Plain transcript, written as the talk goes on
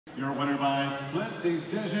Your winner by split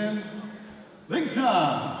decision,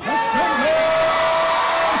 Lisa Spangler!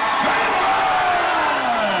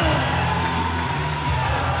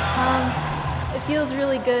 It feels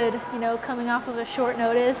really good, you know, coming off of a short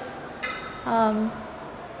notice.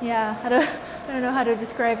 Yeah, I don't know how to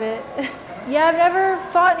describe it. Yeah, I've never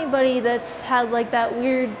fought anybody that's had like that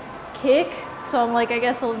weird kick, so I'm like, I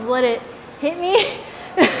guess I'll just let it hit me.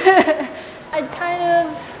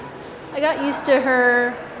 I got used to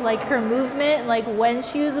her, like her movement, like when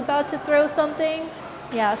she was about to throw something.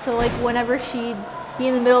 Yeah, so like whenever she'd be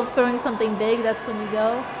in the middle of throwing something big, that's when you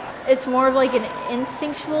go. It's more of like an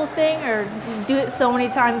instinctual thing, or you do it so many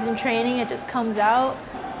times in training, it just comes out.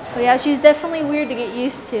 But yeah, she's definitely weird to get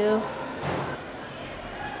used to.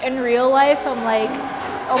 In real life, I'm like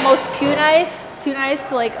almost too nice to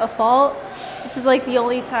like a fault. This is like the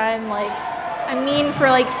only time like I'm mean for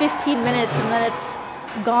like 15 minutes and then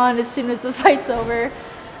it's gone as soon as the fight's over.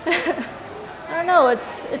 I don't know,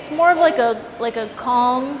 it's more of like a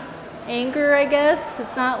calm anger, I guess.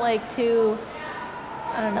 It's not like too,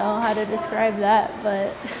 I don't know how to describe that,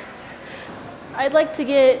 but I'd like to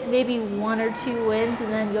get maybe 1 or 2 wins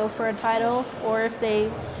and then go for a title, or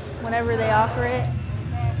whenever they offer it.